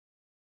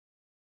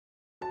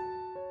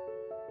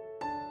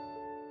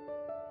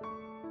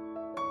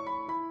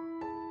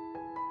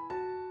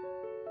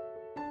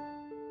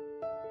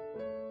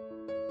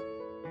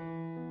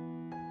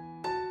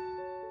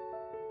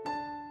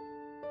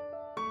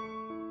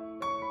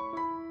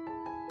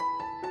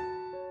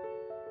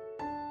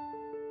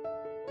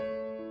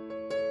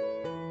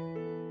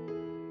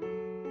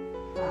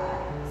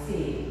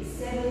6,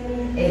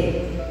 7,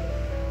 8.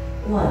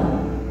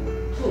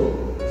 1,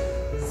 2,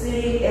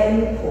 3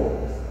 and 4.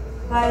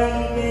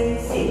 5 and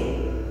 6.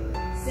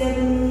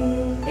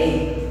 7,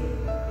 8.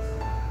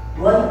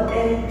 1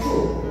 and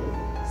 2.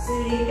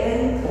 3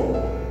 and 4.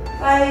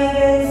 5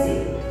 and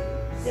 6.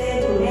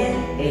 7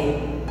 and 8.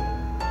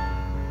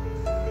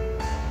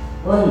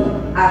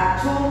 1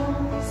 up 2,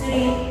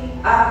 3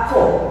 up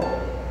 4.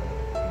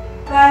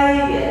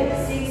 5 and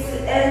 6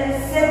 and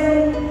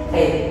 7,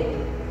 8.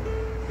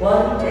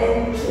 1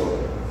 and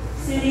 2,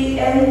 3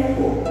 and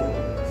 4.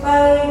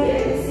 5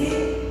 and 6,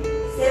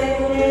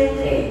 7 and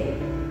 8.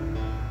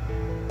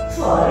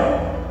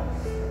 12.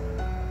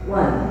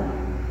 1,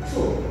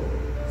 2,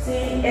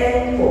 3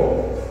 and 4.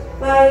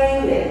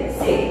 5 and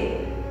 6,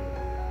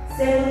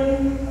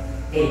 7,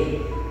 8.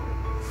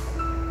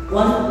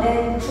 1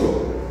 and 2,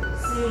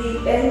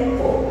 3 and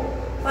 4.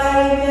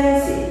 5 and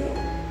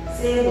 6,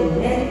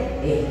 7 and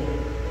 8.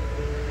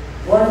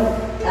 1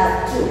 up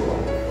 2,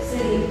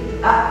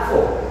 3 up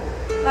 4.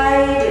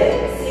 5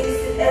 and 6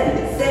 and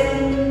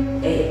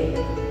 7, 8.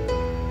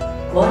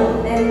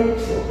 1 and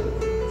 2,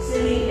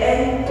 3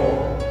 and 4.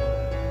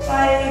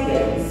 5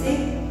 and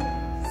 6,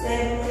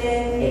 7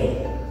 and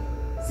 8.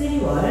 3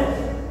 wall.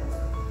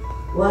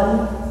 1,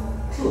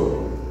 2,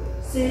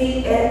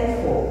 3 and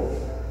 4.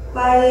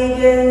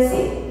 5 and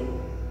 6,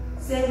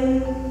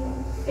 7,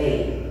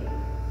 8.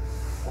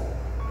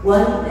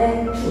 1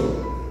 and 2,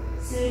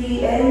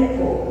 3 and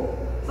 4.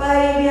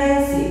 5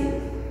 and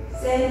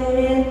 6, 7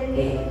 and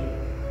 8.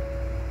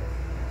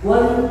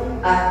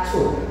 1 up 2,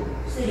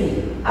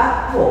 3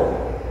 up 4.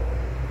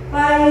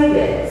 5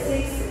 and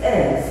 6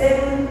 and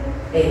 7,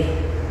 8.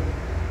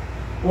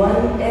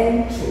 1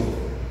 and 2,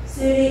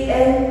 3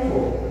 and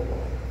 4.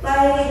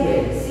 5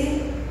 and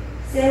 6,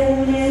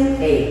 7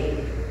 and 8.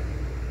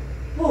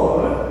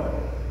 4.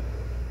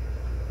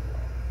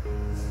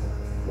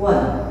 1,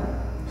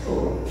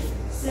 2,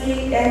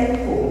 3 and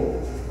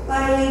 4.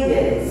 5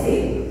 and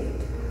 6,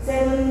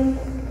 7,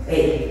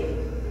 8.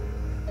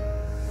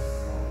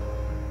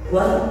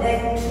 1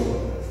 and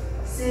 2,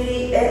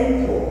 3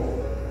 and 4.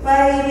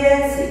 5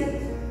 and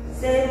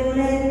 6, 7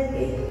 and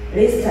 8.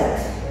 Restart.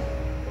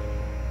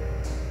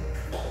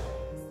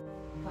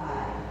 5,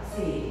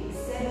 6,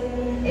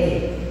 7,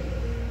 8.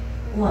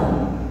 1,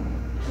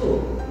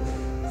 2,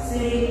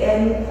 3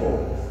 and 4.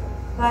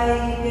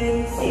 5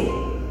 and 6,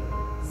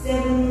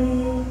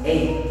 7,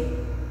 8.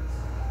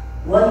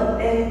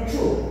 1 and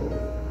 2,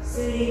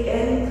 3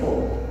 and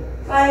 4.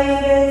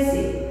 5 and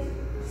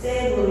 6,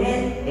 7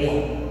 and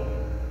 8.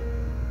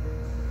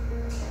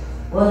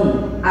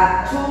 1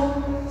 up 2,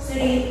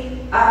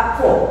 3 up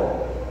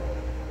 4.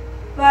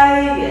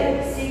 5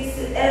 and 6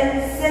 and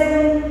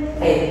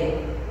 7, 8.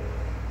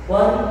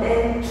 1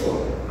 and 2,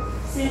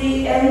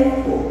 3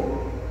 and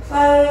 4.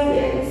 5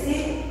 and 6,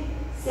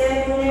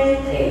 7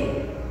 and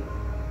 8.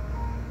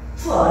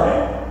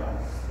 12.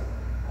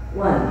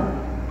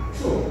 1,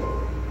 2,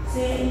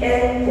 3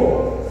 and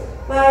 4.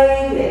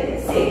 5 and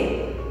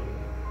 6,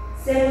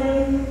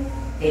 7,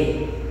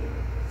 8.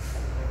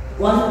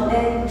 1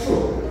 and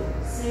 2,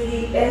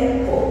 3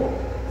 and 4.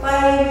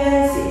 5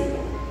 and 6,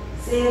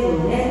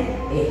 7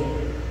 and 8.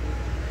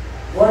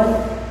 1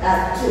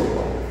 up 2,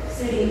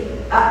 3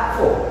 up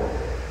 4.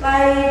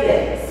 5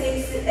 and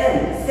 6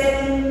 and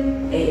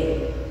 7,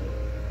 8.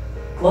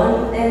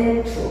 1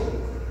 and 2,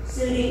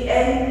 3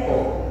 and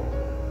 4.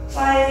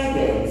 5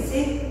 and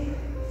 6,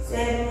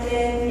 7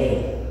 and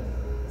 8.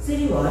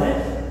 3 wall.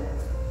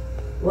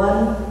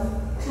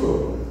 1,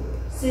 2,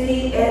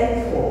 3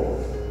 and 4.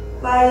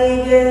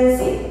 5 and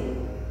 6,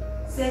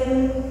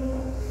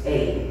 7,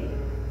 8.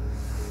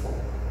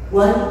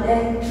 1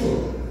 and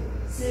 2,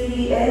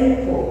 3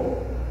 and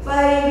 4.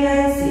 5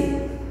 and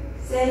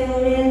 6,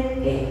 7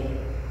 and 8.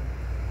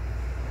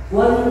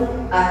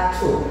 1 up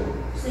 2,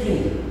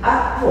 3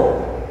 up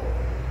 4.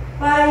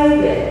 5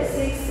 and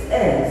 6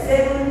 and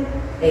 7,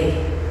 8.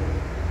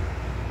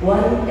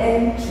 1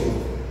 and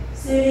 2,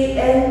 3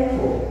 and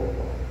 4.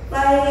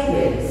 5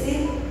 and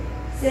 6,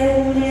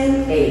 7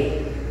 and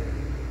 8.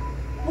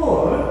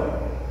 4.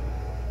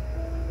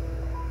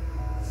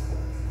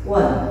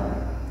 1,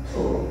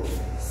 2,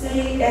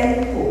 3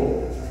 and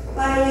 4.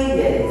 5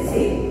 and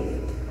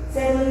 6,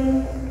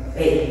 7,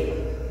 8.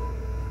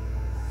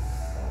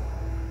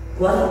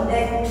 1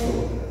 and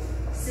 2,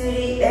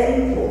 3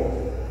 and 4.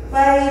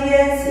 5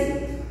 and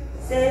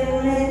 6,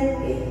 7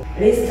 and 8.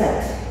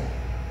 Restart.